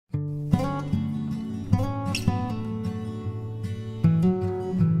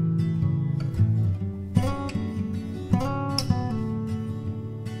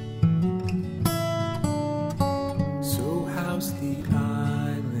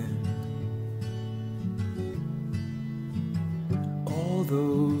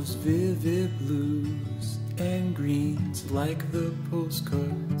those vivid blues and greens like the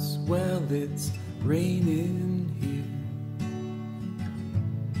postcards. Well, it's raining here.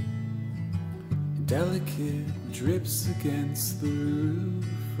 Delicate drips against the roof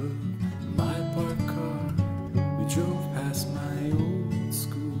of my parked car. We drove past my old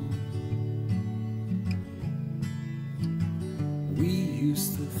school. We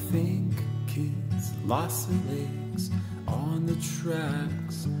used to think kids lost their legs on the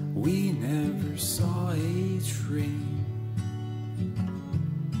tracks. We never saw a train.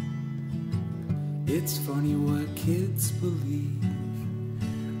 It's funny what kids believe.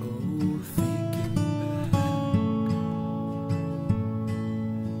 Oh, thinking back,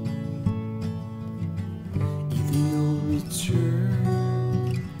 either you'll return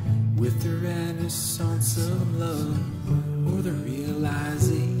with the renaissance of love, or the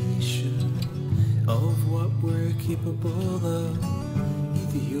realization of what we're capable of.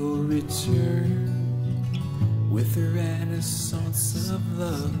 Either you'll return with the renaissance of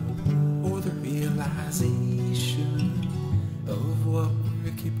love, or the realization of what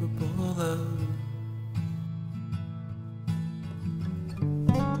we're capable of.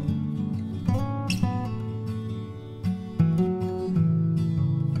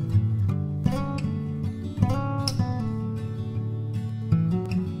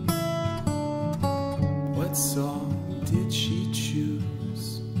 What song did she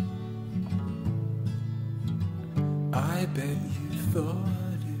choose? I bet you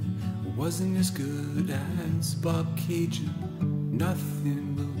thought it wasn't as good as Bobcaygeon.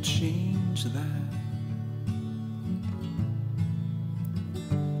 Nothing will change that.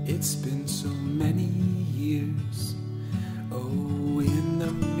 It's been so many years, oh, in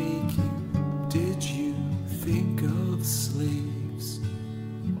the making. Did you think of slaves?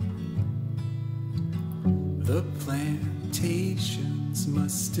 The plantations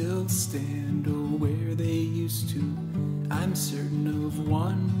must still stand, or where they used to. I'm certain of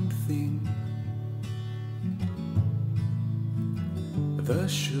one thing: the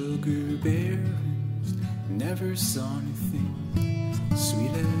sugar barons never saw anything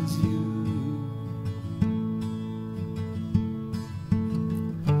sweet as you.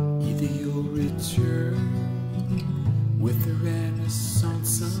 Either you'll return with the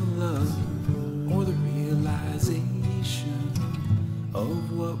renaissance of love, or the realization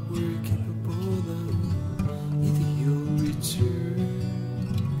of what we're capable of. Either you'll return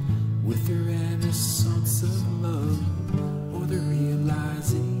with the renaissance of love, or the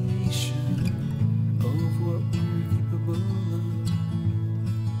realization of what we're capable of.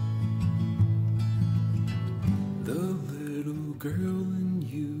 The little girl in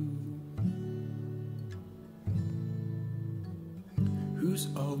you, who's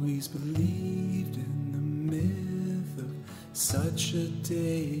always believed in the myth of such a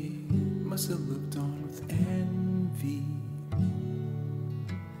day, must have looked on with envy.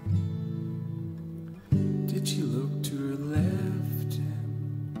 Did she look to her left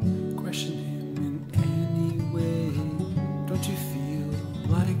and question him in any way? Don't you feel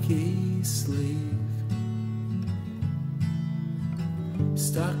like a slave,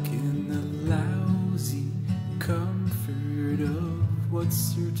 stuck in the lousy comfort of what's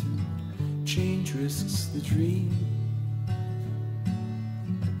certain? Change risks the dream.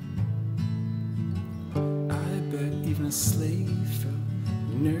 I bet even a slave felt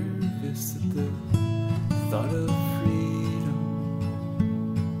nervous at the thought of freedom.